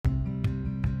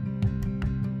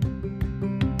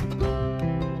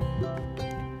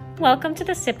Welcome to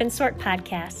the Sip and Sort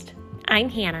podcast. I'm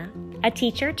Hannah, a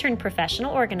teacher turned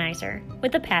professional organizer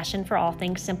with a passion for all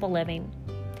things simple living.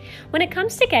 When it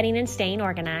comes to getting and staying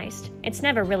organized, it's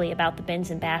never really about the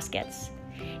bins and baskets.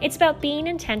 It's about being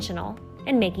intentional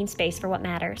and making space for what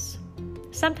matters.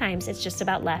 Sometimes it's just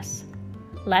about less.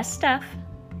 Less stuff,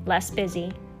 less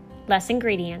busy, less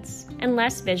ingredients, and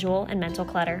less visual and mental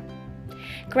clutter.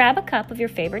 Grab a cup of your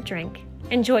favorite drink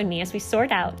and join me as we sort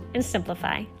out and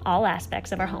simplify all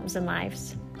aspects of our homes and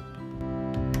lives.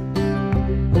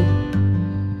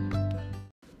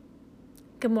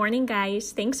 Good morning,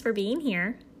 guys. Thanks for being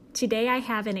here. Today I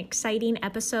have an exciting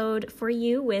episode for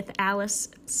you with Alice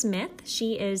Smith.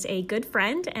 She is a good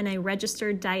friend and a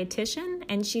registered dietitian,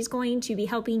 and she's going to be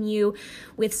helping you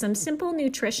with some simple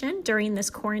nutrition during this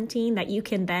quarantine that you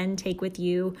can then take with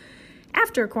you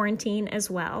after quarantine as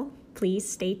well. Please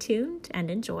stay tuned and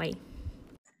enjoy.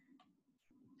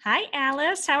 Hi,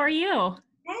 Alice. How are you?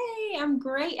 Hey, I'm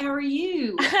great. How are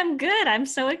you? I'm good. I'm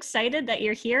so excited that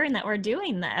you're here and that we're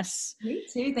doing this. Me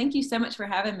too. Thank you so much for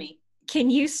having me. Can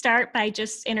you start by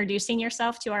just introducing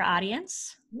yourself to our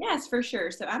audience? Yes, for sure.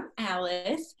 So I'm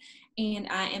Alice, and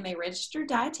I am a registered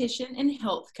dietitian and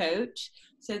health coach.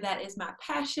 So that is my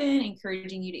passion,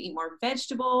 encouraging you to eat more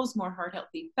vegetables, more heart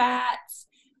healthy fats,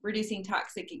 reducing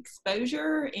toxic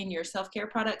exposure in your self-care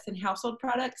products and household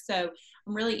products. So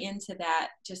I'm really into that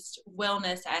just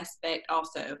wellness aspect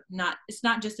also. It's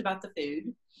not just about the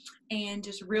food, and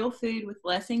just real food with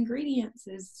less ingredients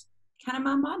is kind of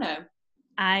my motto.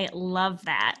 I love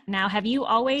that. Now, have you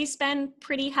always been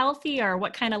pretty healthy, or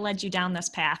what kind of led you down this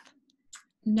path?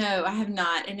 No, I have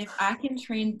not. And if I can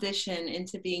transition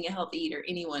into being a healthy eater,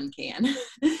 anyone can.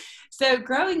 So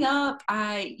growing up,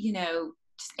 I,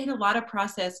 just ate a lot of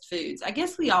processed foods. I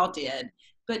guess we all did,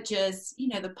 but just,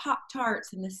 the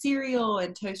Pop-Tarts and the cereal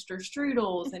and toaster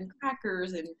strudels and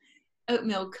crackers and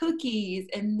oatmeal cookies.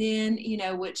 And then,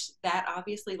 which that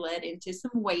obviously led into some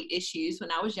weight issues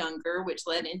when I was younger, which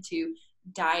led into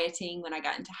dieting when I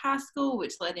got into high school,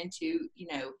 which led into,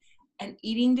 an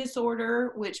eating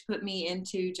disorder, which put me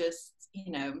into just,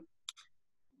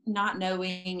 not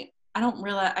knowing.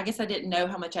 I guess I didn't know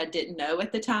how much I didn't know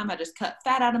at the time. I just cut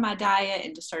fat out of my diet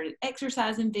and just started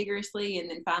exercising vigorously. And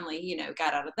then finally,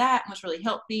 got out of that and was really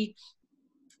healthy.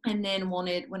 And then when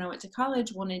I went to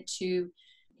college, wanted to,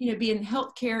 be in the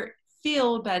healthcare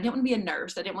field, but I didn't want to be a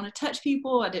nurse. I didn't want to touch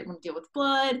people. I didn't want to deal with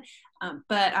blood.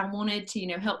 But I wanted to,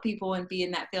 help people and be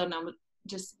in that field. And I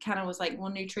just kind of was like,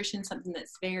 well, nutrition, something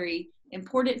that's very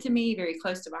important to me, very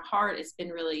close to my heart. It's been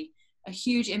really a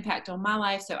huge impact on my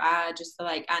life. So I just feel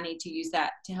like I need to use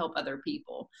that to help other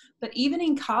people. But even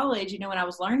in college, when I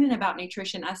was learning about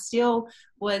nutrition, I still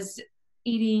was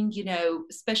eating,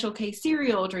 Special K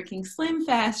cereal, drinking Slim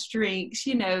Fast drinks,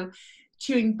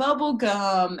 chewing bubble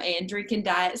gum and drinking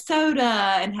diet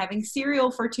soda and having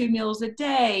cereal for 2 meals a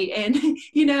day. And,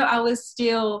 I was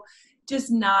still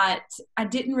just I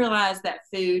didn't realize that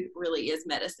food really is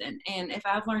medicine. And if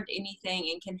I've learned anything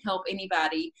and can help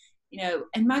anybody,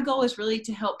 and my goal is really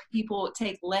to help people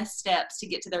take less steps to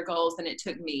get to their goals than it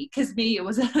took me. Because it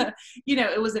was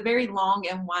it was a very long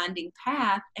and winding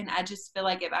path. And I just feel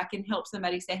like if I can help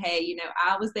somebody say, hey,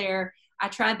 I was there, I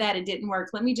tried that, it didn't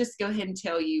work. Let me just go ahead and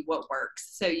tell you what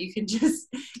works. So you can just,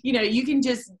 you can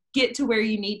just get to where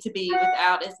you need to be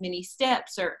without as many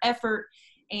steps or effort.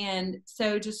 And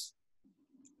so just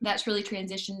that's really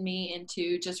transitioned me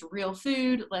into just real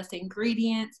food, less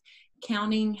ingredients,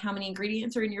 counting how many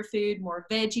ingredients are in your food, more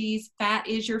veggies. Fat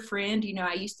is your friend.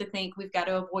 I used to think we've got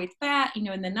to avoid fat. In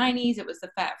the 90s, it was the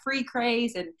fat-free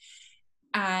craze.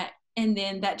 And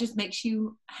then that just makes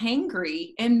you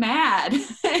hangry and mad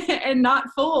and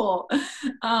not full.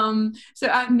 So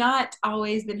I've not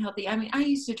always been healthy. I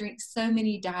used to drink so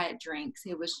many diet drinks.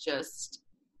 It was just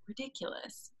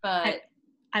ridiculous. But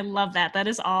I love that. That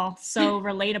is all so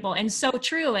relatable and so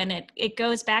true. And it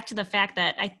goes back to the fact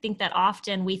that I think that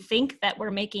often we think that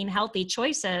we're making healthy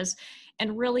choices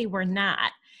and really we're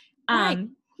not.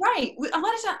 Right. A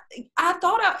lot of times I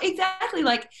thought exactly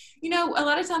like, a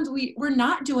lot of times we're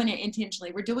not doing it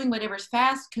intentionally. We're doing whatever's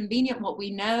fast, convenient, what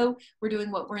we know. We're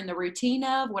doing what we're in the routine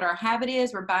of, what our habit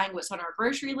is. We're buying what's on our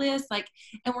grocery list,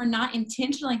 and we're not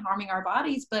intentionally harming our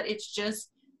bodies, but it's just,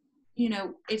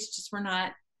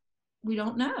 we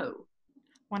don't know.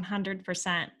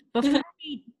 100%.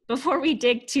 Before we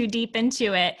dig too deep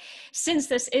into it, since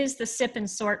this is the Sip and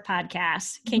Sort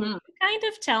podcast, can you kind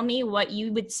of tell me what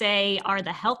you would say are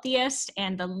the healthiest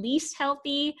and the least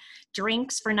healthy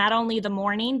drinks for not only the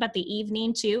morning, but the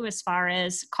evening too, as far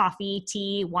as coffee,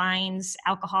 tea, wines,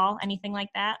 alcohol, anything like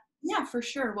that? Yeah, for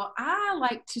sure. Well, I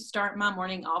like to start my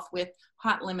morning off with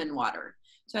hot lemon water.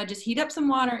 So I just heat up some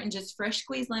water and just fresh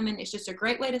squeezed lemon. It's just a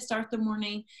great way to start the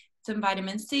morning. Some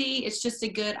vitamin C. It's just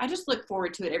I just look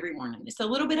forward to it every morning. It's a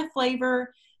little bit of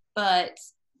flavor, but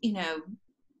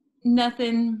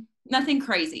nothing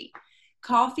crazy.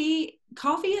 Coffee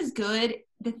is good.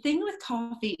 The thing with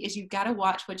coffee is you've got to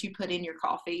watch what you put in your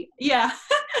coffee. Yeah.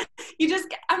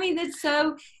 It's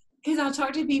so, because I'll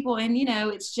talk to people and,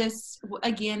 it's just,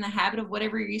 again, the habit of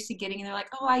whatever you're used to getting. And they're like,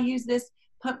 oh, I use this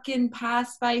pumpkin pie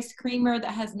spice creamer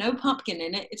that has no pumpkin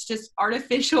in it. It's just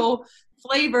artificial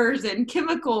flavors and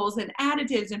chemicals and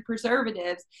additives and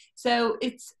preservatives. So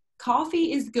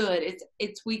coffee is good.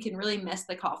 We can really mess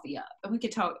the coffee up. And we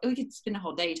could spend a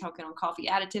whole day talking on coffee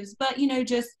additives, but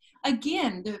just,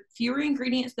 again, the fewer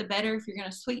ingredients, the better. If you're going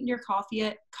to sweeten your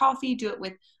coffee, do it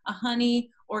with a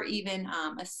honey or even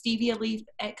a stevia leaf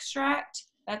extract.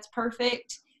 That's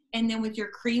perfect. And then with your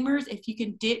creamers, if you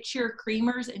can ditch your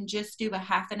creamers and just do a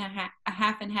half and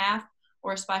half,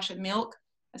 or a splash of milk,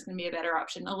 that's going to be a better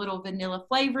option. A little vanilla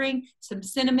flavoring, some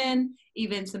cinnamon,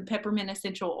 even some peppermint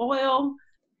essential oil.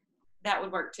 That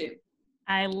would work too.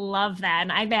 I love that.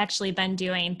 And I've actually been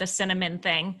doing the cinnamon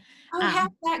thing. Oh, how's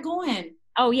that going?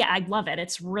 Oh yeah, I love it.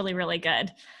 It's really, really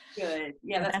good. Good.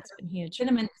 Yeah, that's been huge.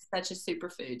 Cinnamon is such a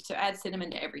superfood. So add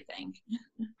cinnamon to everything.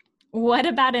 What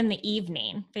about in the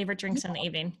evening? Favorite drinks in the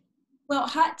evening? Well,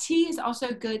 hot tea is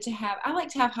also good to have. I like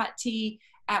to have hot tea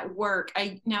at work.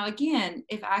 Now, again,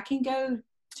 if I can go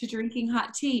to drinking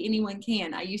hot tea, anyone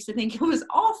can. I used to think it was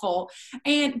awful.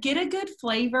 And get a good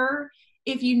flavor.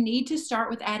 If you need to start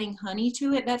with adding honey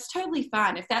to it, that's totally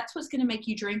fine. If that's what's going to make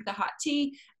you drink the hot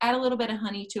tea, add a little bit of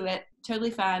honey to it.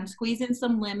 Totally fine. Squeeze in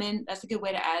some lemon. That's a good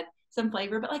way to add some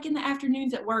flavor. But like in the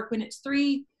afternoons at work, when it's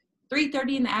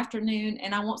 3:30 in the afternoon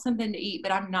and I want something to eat,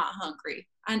 but I'm not hungry.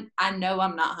 I know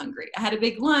I'm not hungry. I had a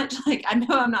big lunch. Like, I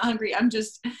know I'm not hungry.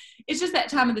 It's just that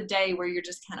time of the day where you're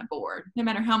just kind of bored. No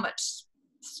matter how much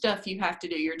stuff you have to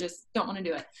do, you just don't want to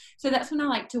do it. So that's when I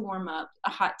like to warm up a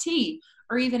hot tea,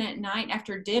 or even at night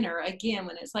after dinner, again,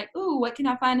 when it's like, ooh, what can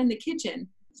I find in the kitchen?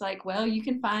 It's like, well, you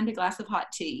can find a glass of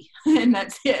hot tea and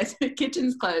that's it. The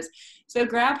kitchen's closed. So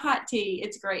grab hot tea.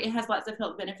 It's great. It has lots of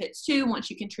health benefits too, once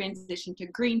you can transition to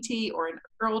green tea or an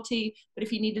herbal tea. But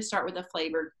if you need to start with a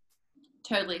flavor,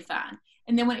 totally fine.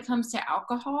 And then when it comes to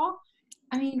alcohol,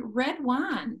 red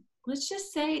wine. Let's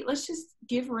just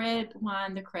give red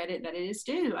wine the credit that it is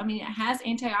due. It has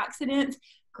antioxidants,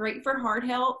 great for heart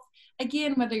health.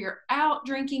 Again, whether you're out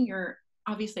drinking, you're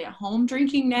obviously at home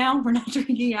drinking now, we're not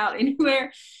drinking out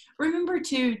anywhere. Remember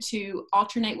to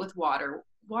alternate with water.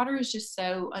 Water is just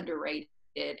so underrated,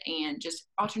 and just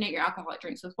alternate your alcoholic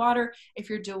drinks with water. If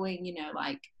you're doing,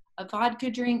 like a vodka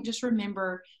drink, just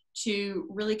remember to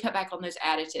really cut back on those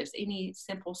additives. Any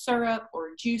simple syrup or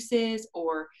juices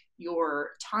or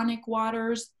your tonic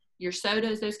waters, your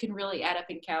sodas, those can really add up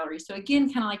in calories. So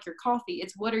again, kind of like your coffee,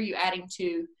 it's what are you adding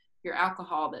to your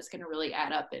alcohol that's going to really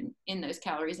add up in those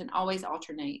calories, and always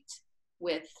alternate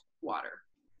with water.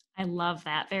 I love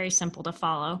that. Very simple to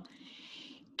follow.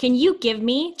 Can you give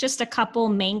me just a couple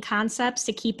main concepts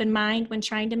to keep in mind when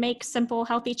trying to make simple,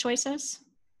 healthy choices?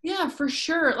 Yeah, for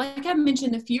sure. Like I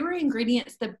mentioned, the fewer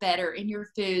ingredients, the better in your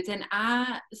foods. And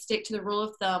I stick to the rule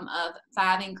of thumb of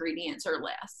 5 ingredients or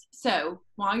less. So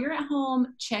while you're at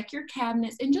home, check your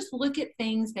cabinets and just look at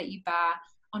things that you buy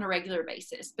on a regular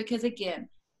basis. Because again,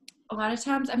 a lot of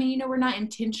times, we're not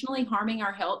intentionally harming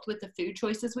our health with the food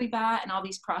choices we buy and all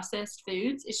these processed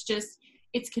foods.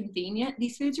 It's convenient.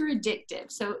 These foods are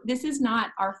addictive. So this is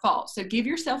not our fault. So give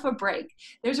yourself a break.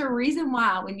 There's a reason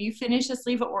why when you finish a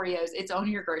sleeve of Oreos, it's on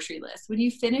your grocery list. When you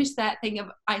finish that thing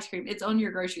of ice cream, it's on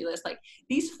your grocery list. Like,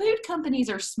 these food companies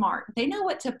are smart. They know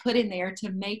what to put in there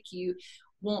to make you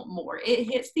want more. It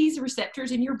hits these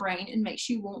receptors in your brain and makes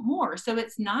you want more. So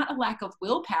it's not a lack of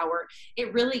willpower.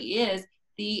 It really is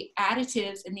the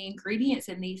additives and the ingredients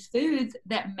in these foods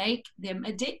that make them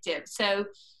addictive. So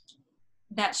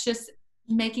that's just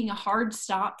making a hard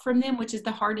stop from them, which is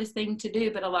the hardest thing to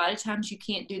do. But a lot of times you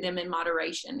can't do them in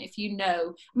moderation. If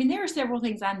there are several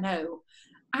things I know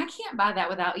I can't buy that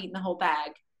without eating the whole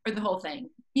bag or the whole thing,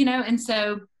 and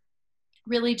so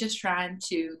really just trying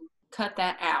to cut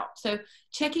that out. So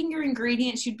checking your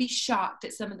ingredients, you'd be shocked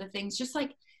at some of the things, just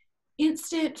like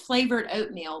instant flavored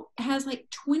oatmeal has like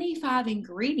 25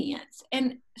 ingredients,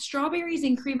 and strawberries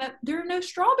and cream up, there are no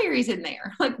strawberries in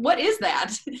there. Like, what is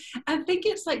that? I think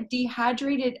it's like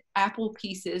dehydrated apple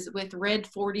pieces with red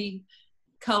 40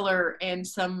 color and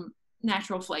some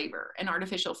natural flavor and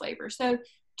artificial flavor. So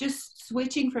just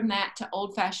switching from that to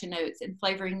old-fashioned oats and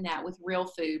flavoring that with real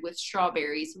food, with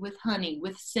strawberries, with honey,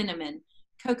 with cinnamon,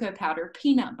 cocoa powder,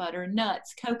 peanut butter,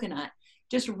 nuts, coconut.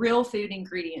 just real food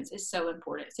ingredients is so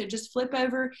important. So just flip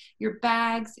over your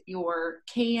bags, your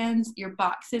cans, your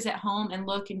boxes at home and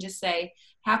look and just say,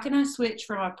 how can I switch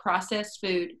from a processed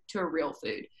food to a real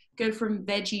food? Go from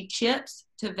veggie chips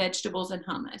to vegetables and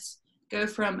hummus. Go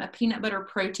from a peanut butter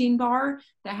protein bar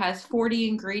that has 40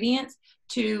 ingredients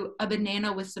to a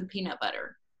banana with some peanut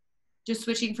butter. Just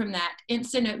switching from that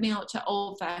instant oatmeal to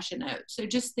old-fashioned oats. So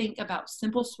just think about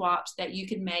simple swaps that you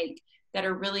can make that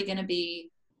are really going to be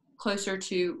closer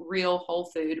to real whole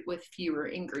food with fewer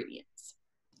ingredients.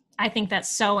 I think that's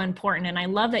so important. And I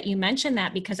love that you mentioned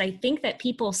that, because I think that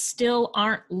people still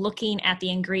aren't looking at the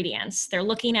ingredients. They're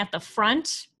looking at the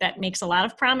front that makes a lot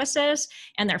of promises,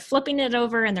 and they're flipping it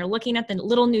over and they're looking at the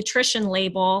little nutrition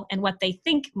label and what they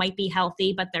think might be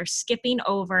healthy, but they're skipping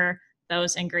over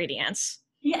those ingredients.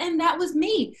 Yeah, and that was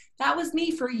me. That was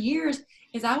me for years,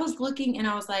 is I was looking and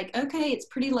I was like, okay, it's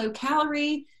pretty low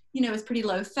calorie, it's pretty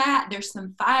low fat. There's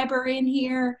some fiber in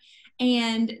here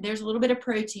and there's a little bit of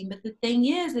protein. But the thing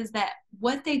is that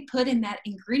what they put in that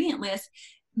ingredient list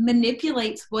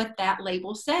manipulates what that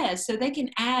label says. So they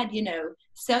can add,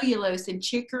 cellulose and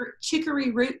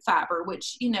chicory root fiber,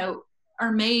 which,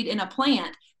 are made in a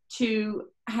plant to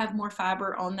have more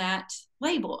fiber on that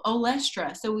label.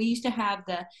 Olestra. So we used to have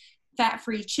the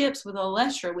fat-free chips with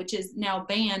Olestra, which is now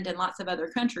banned in lots of other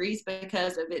countries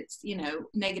because of its,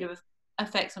 negative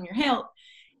effects on your health.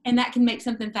 And that can make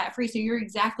something fat-free. So you're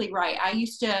exactly right. I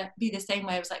used to be the same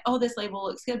way. I was like, oh, this label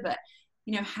looks good, but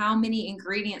how many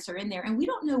ingredients are in there? And we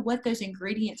don't know what those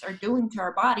ingredients are doing to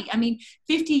our body. I mean,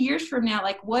 50 years from now,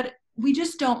 we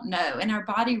just don't know. And our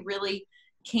body really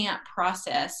can't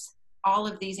process all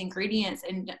of these ingredients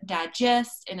and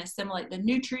digest and assimilate the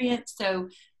nutrients. So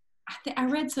I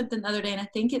read something the other day, and I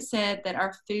think it said that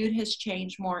our food has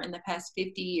changed more in the past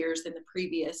 50 years than the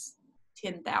previous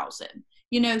 10,000.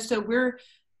 So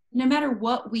no matter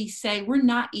what we say, we're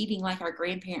not eating like our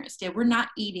grandparents did. We're not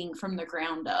eating from the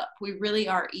ground up. We really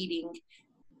are eating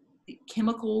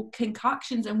chemical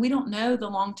concoctions, and we don't know the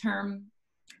long-term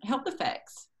health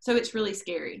effects. So it's really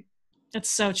scary. That's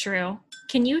so true.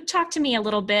 Can you talk to me a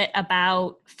little bit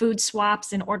about food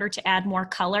swaps in order to add more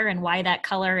color and why that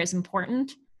color is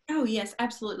important? Oh, yes,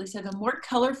 absolutely. So the more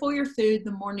colorful your food,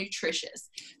 the more nutritious.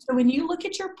 So when you look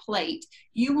at your plate,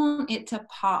 you want it to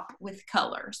pop with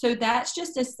color. So that's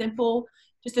just a simple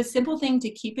thing to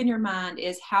keep in your mind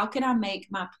is, how can I make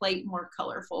my plate more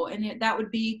colorful? And that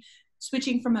would be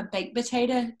switching from a baked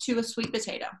potato to a sweet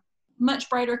potato. Much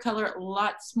brighter color,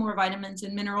 lots more vitamins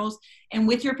and minerals. And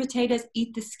with your potatoes,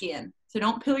 eat the skin. So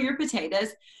don't peel your potatoes.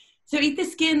 So eat the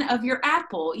skin of your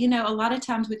apple. A lot of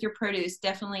times with your produce,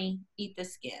 definitely eat the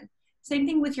skin. Same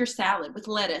thing with your salad, with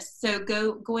lettuce. So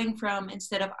going from,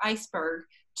 instead of iceberg,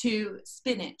 to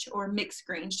spinach or mixed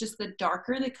greens. Just the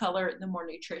darker the color, the more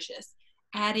nutritious.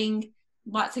 Adding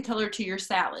lots of color to your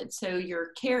salad. So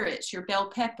your carrots, your bell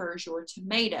peppers, your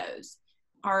tomatoes.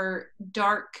 Our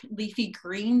dark leafy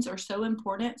greens are so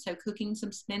important. So cooking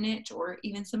some spinach or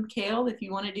even some kale if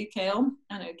you want to do kale.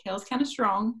 I know kale's kind of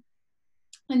strong.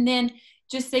 And then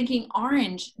just thinking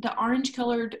the orange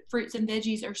colored fruits and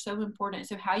veggies are so important.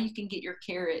 So how you can get your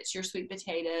carrots, your sweet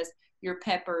potatoes, your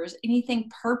peppers,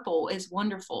 anything purple is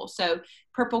wonderful. So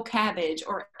purple cabbage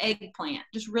or eggplant,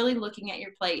 just really looking at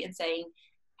your plate and saying,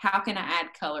 how can I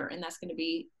add color? And that's going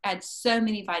to add so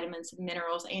many vitamins and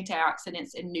minerals,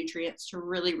 antioxidants, and nutrients to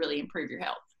really, really improve your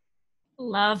health.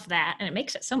 Love that. And it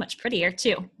makes it so much prettier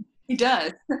too. It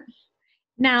does.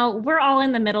 Now, we're all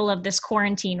in the middle of this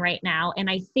quarantine right now, and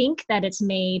I think that it's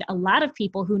made a lot of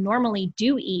people who normally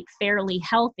do eat fairly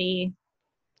healthy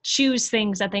choose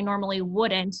things that they normally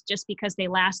wouldn't just because they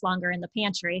last longer in the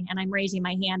pantry. And I'm raising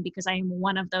my hand because I am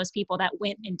one of those people that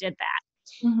went and did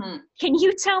that. Mm-hmm. Can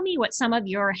you tell me what some of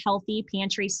your healthy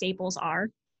pantry staples are?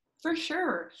 For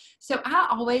sure. So I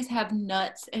always have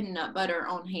nuts and nut butter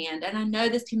on hand. And I know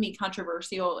this can be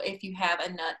controversial if you have a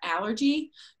nut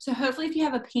allergy. So hopefully if you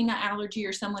have a peanut allergy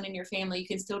or someone in your family, you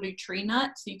can still do tree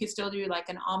nuts. So you can still do like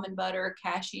an almond butter,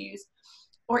 cashews,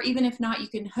 or even if not, you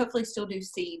can hopefully still do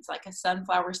seeds like a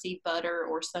sunflower seed butter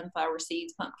or sunflower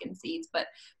seeds, pumpkin seeds. But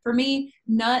for me,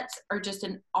 nuts are just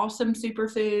an awesome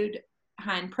superfood,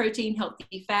 high in protein,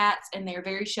 healthy fats, and they're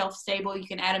very shelf stable. You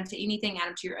can add them to anything, add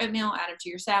them to your oatmeal, add them to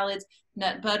your salads.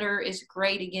 Nut butter is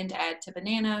great, again, to add to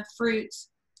banana, fruits,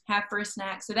 have for a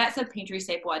snack. So that's a pantry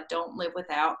staple I don't live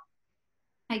without.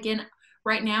 Again,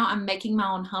 right now I'm making my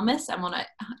own hummus. I'm on a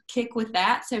kick with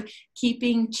that. So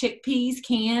keeping chickpeas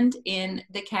canned in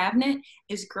the cabinet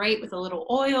is great with a little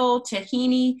oil,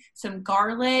 tahini, some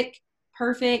garlic.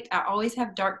 Perfect. I always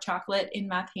have dark chocolate in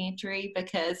my pantry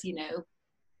because,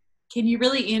 can you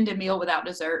really end a meal without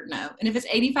dessert? No. And if it's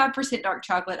 85% dark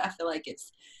chocolate, I feel like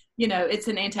it's, it's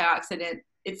an antioxidant.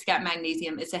 It's got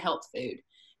magnesium. It's a health food.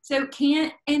 So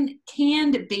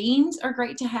canned beans are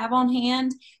great to have on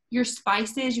hand. Your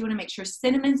spices, you want to make sure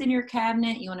cinnamon's in your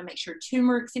cabinet. You want to make sure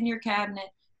turmeric's in your cabinet,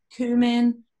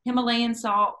 cumin, Himalayan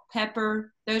salt,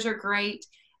 pepper. Those are great.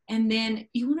 And then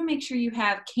you want to make sure you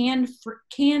have canned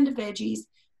veggies,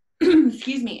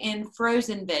 excuse me, and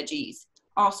frozen veggies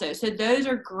also. So those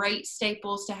are great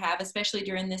staples to have, especially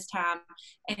during this time,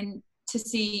 and to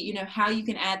see, how you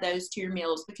can add those to your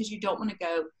meals, because you don't want to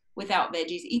go without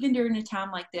veggies, even during a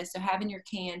time like this. So having your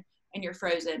canned and your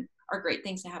frozen are great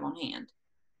things to have on hand.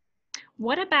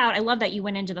 What about, I love that you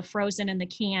went into the frozen and the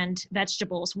canned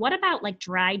vegetables. What about like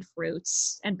dried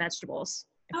fruits and vegetables?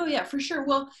 Oh yeah, for sure.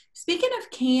 Well, speaking of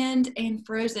canned and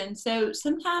frozen, so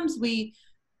sometimes we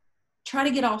try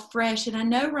to get all fresh. And I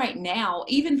know right now,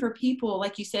 even for people,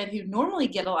 like you said, who normally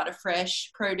get a lot of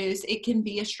fresh produce, it can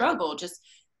be a struggle. Just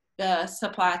the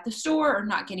supply at the store, or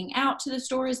not getting out to the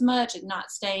store as much, and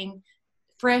not staying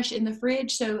fresh in the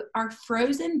fridge. So our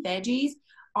frozen veggies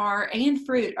and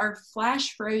fruit are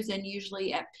flash frozen,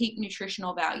 usually at peak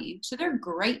nutritional value. So they're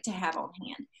great to have on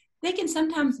hand. They can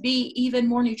sometimes be even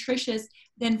more nutritious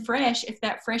than fresh if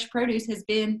that fresh produce has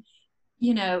been,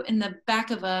 in the back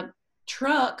of a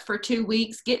truck for 2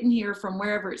 weeks, getting here from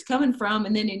wherever it's coming from,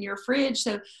 and then in your fridge.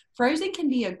 So frozen can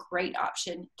be a great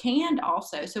option. Canned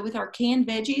also. So with our canned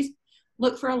veggies,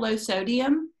 look for a low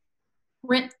sodium.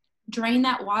 Drain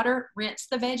that water, rinse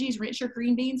the veggies, rinse your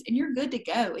green beans, and you're good to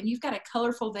go. And you've got a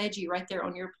colorful veggie right there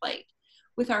on your plate.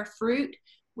 With our fruit,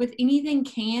 with anything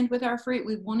canned with our fruit,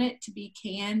 we want it to be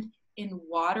canned in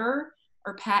water,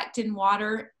 or packed in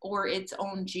water, or its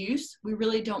own juice. We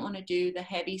really don't want to do the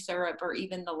heavy syrup or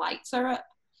even the light syrup.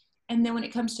 And then when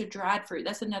it comes to dried fruit,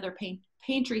 that's another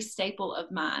pantry staple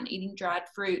of mine, eating dried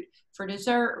fruit for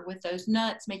dessert or with those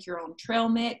nuts. Make your own trail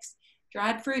mix.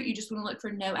 Dried fruit, you just want to look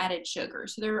for no added sugar.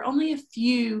 So there are only a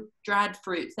few dried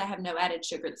fruits that have no added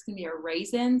sugar. That's going to be our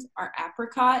raisins, our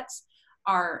apricots,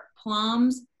 our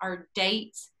plums, our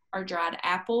dates, our dried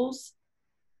apples,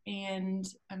 and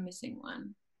I'm missing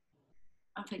one.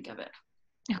 I'll think of it.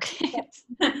 Okay.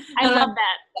 I love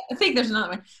that. I think there's another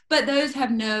one. But those have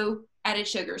no added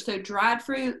sugar. So dried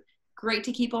fruit, great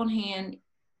to keep on hand.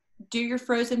 Do your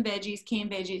frozen veggies,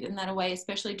 canned veggies in that way,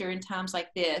 especially during times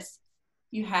like this.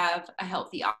 You have a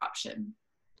healthy option.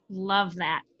 Love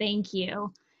that. Thank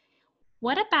you.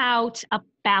 What about a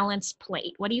balanced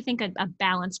plate? What do you think a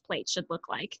balanced plate should look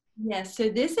like? Yes. So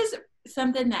this is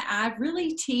something that I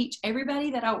really teach everybody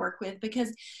that I work with,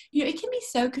 because, it can be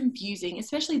so confusing,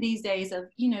 especially these days of,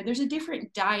 there's a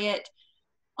different diet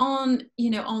on,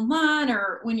 online,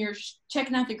 or when you're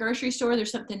checking out the grocery store,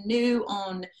 there's something new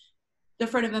on the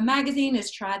front of a magazine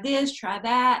is try this, try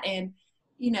that. And,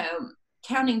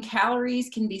 counting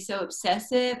calories can be so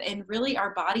obsessive, and really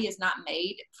our body is not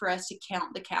made for us to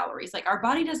count the calories. Like, our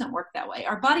body doesn't work that way.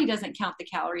 Our body doesn't count the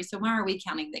calories. So why are we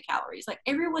counting the calories? Like,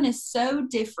 everyone is so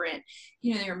different.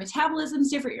 Your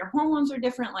metabolism's different, your hormones are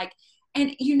different.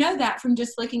 And that from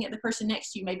just looking at the person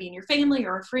next to you, maybe in your family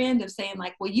or a friend, of saying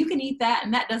like, well, you can eat that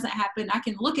and that doesn't happen. I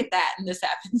can look at that and this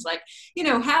happens. Like,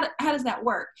 how does that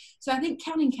work? So I think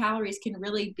counting calories can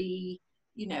really be,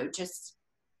 just,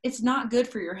 it's not good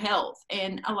for your health.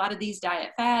 And a lot of these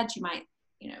diet fads, you might,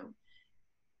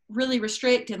 really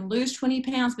restrict and lose 20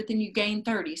 pounds, but then you gain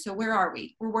 30. So where are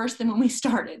we? We're worse than when we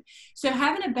started. So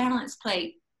having a balanced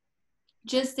plate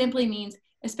just simply means,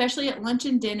 especially at lunch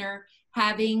and dinner,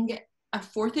 having a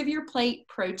fourth of your plate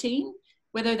protein,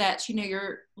 whether that's,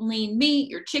 your lean meat,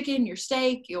 your chicken, your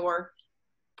steak, your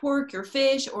pork, your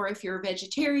fish, or if you're a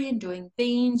vegetarian doing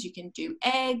beans, you can do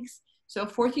eggs. So a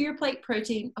fourth of your plate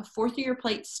protein, a fourth of your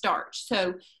plate starch.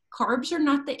 So carbs are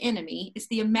not the enemy. It's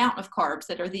the amount of carbs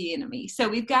that are the enemy. So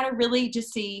we've got to really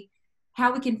just see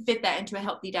how we can fit that into a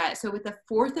healthy diet. So with a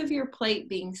fourth of your plate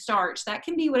being starch, that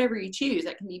can be whatever you choose.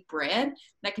 That can be bread,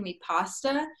 that can be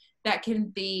pasta, that can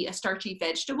be a starchy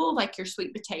vegetable like your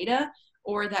sweet potato,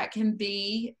 or that can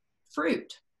be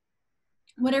fruit,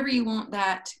 whatever you want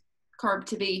that carb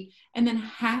to be. And then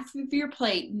half of your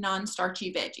plate,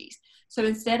 non-starchy veggies. So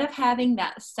instead of having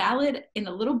that salad in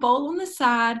a little bowl on the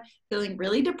side, feeling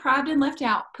really deprived and left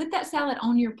out, put that salad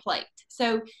on your plate.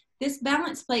 So this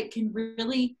balanced plate can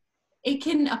really, it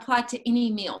can apply to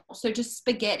any meal. So just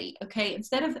spaghetti, okay?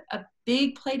 Instead of a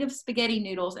big plate of spaghetti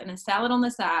noodles and a salad on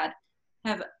the side,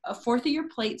 have a fourth of your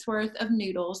plate's worth of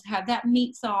noodles, have that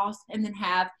meat sauce, and then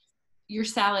have your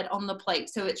salad on the plate.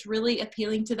 So it's really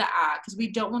appealing to the eye, because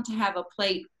we don't want to have a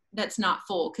plate that's not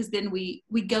full, because then we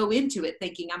go into it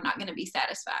thinking I'm not going to be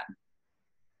satisfied.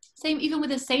 Same even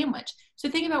with a sandwich. So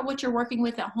think about what you're working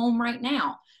with at home right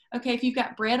now. Okay, if you've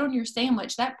got bread on your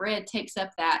sandwich, that bread takes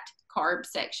up that carb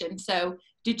section. So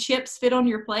do chips fit on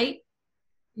your plate?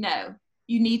 No.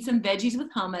 You need some veggies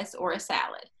with hummus or a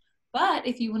salad. But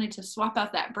if you wanted to swap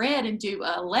out that bread and do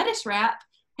a lettuce wrap,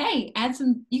 hey,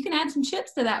 you can add some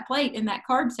chips to that plate in that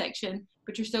carb section,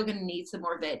 but you're still going to need some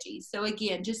more veggies. So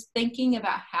again, just thinking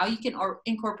about how you can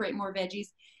incorporate more veggies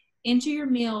into your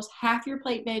meals, half your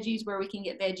plate veggies where we can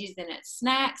get veggies in it.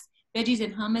 Snacks, veggies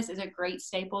and hummus is a great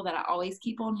staple that I always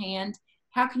keep on hand.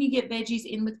 How can you get veggies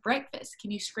in with breakfast?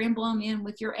 Can you scramble them in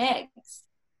with your eggs?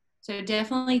 So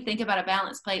definitely think about a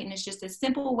balanced plate, and it's just a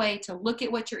simple way to look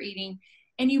at what you're eating.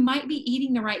 And you might be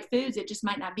eating the right foods, it just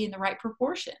might not be in the right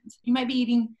proportions. You might be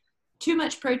eating too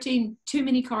much protein, too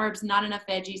many carbs, not enough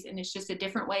veggies, and it's just a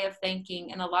different way of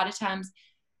thinking. And a lot of times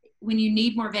when you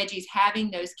need more veggies,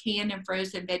 having those canned and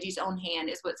frozen veggies on hand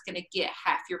is what's going to get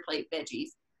half your plate veggies.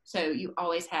 So you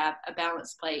always have a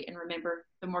balanced plate. And remember,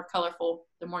 the more colorful,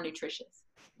 the more nutritious.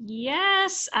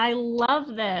 Yes, I love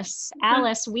this.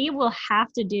 Alice, we will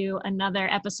have to do another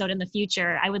episode in the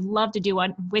future. I would love to do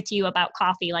one with you about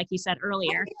coffee, like you said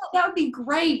earlier. That would be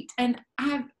great. And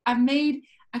I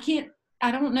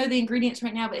don't know the ingredients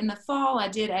right now, but in the fall I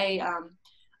did a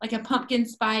pumpkin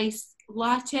spice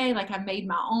latte. Like I made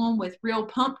my own with real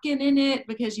pumpkin in it,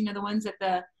 because the ones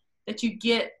that you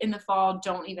get in the fall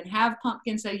don't even have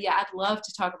pumpkin. So yeah, I'd love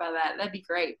to talk about that. That'd be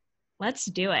great. Let's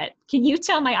do it. Can you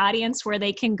tell my audience where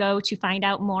they can go to find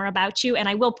out more about you? And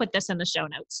I will put this in the show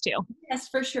notes too. Yes,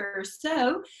 for sure.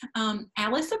 So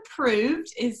Alice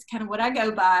Approved is kind of what I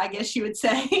go by, I guess you would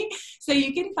say. So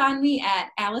you can find me at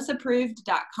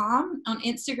aliceapproved.com, on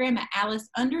Instagram at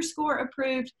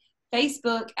Alice_approved,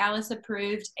 Facebook, Alice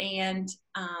Approved, and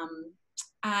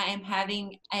I am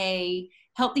having a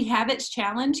Healthy Habits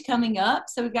Challenge coming up.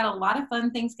 So we've got a lot of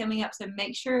fun things coming up. So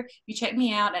make sure you check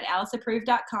me out at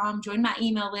aliceapproved.com. Join my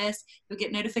email list. You'll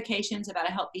get notifications about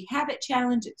a Healthy Habit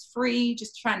Challenge. It's free,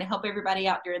 just trying to help everybody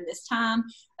out during this time.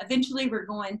 Eventually, we're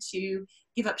going to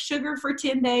give up sugar for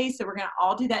 10 days. So we're going to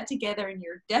all do that together. And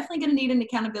you're definitely going to need an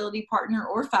accountability partner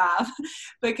or 5,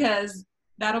 because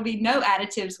that'll be no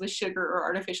additives with sugar or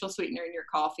artificial sweetener in your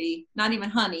coffee, not even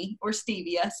honey or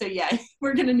stevia. So yeah,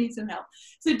 we're going to need some help.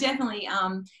 So definitely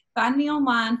find me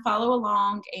online, follow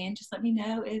along, and just let me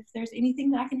know if there's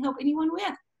anything that I can help anyone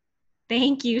with.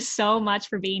 Thank you so much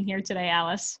for being here today,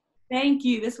 Alice. Thank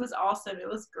you. This was awesome. It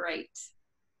was great.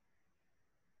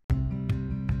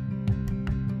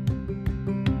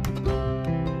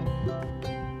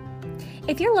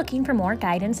 If you're looking for more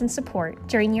guidance and support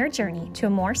during your journey to a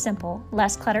more simple,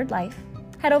 less cluttered life,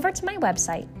 head over to my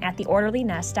website at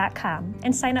theorderlynest.com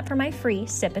and sign up for my free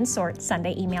Sip and Sort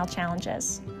Sunday email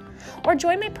challenges. Or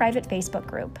join my private Facebook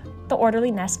group, The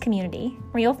Orderly Nest Community,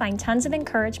 where you'll find tons of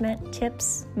encouragement,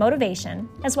 tips, motivation,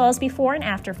 as well as before and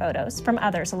after photos from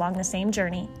others along the same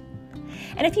journey.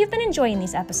 And if you've been enjoying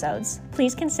these episodes,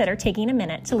 please consider taking a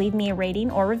minute to leave me a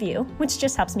rating or review, which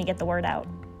just helps me get the word out.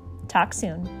 Talk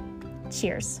soon.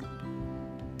 Cheers.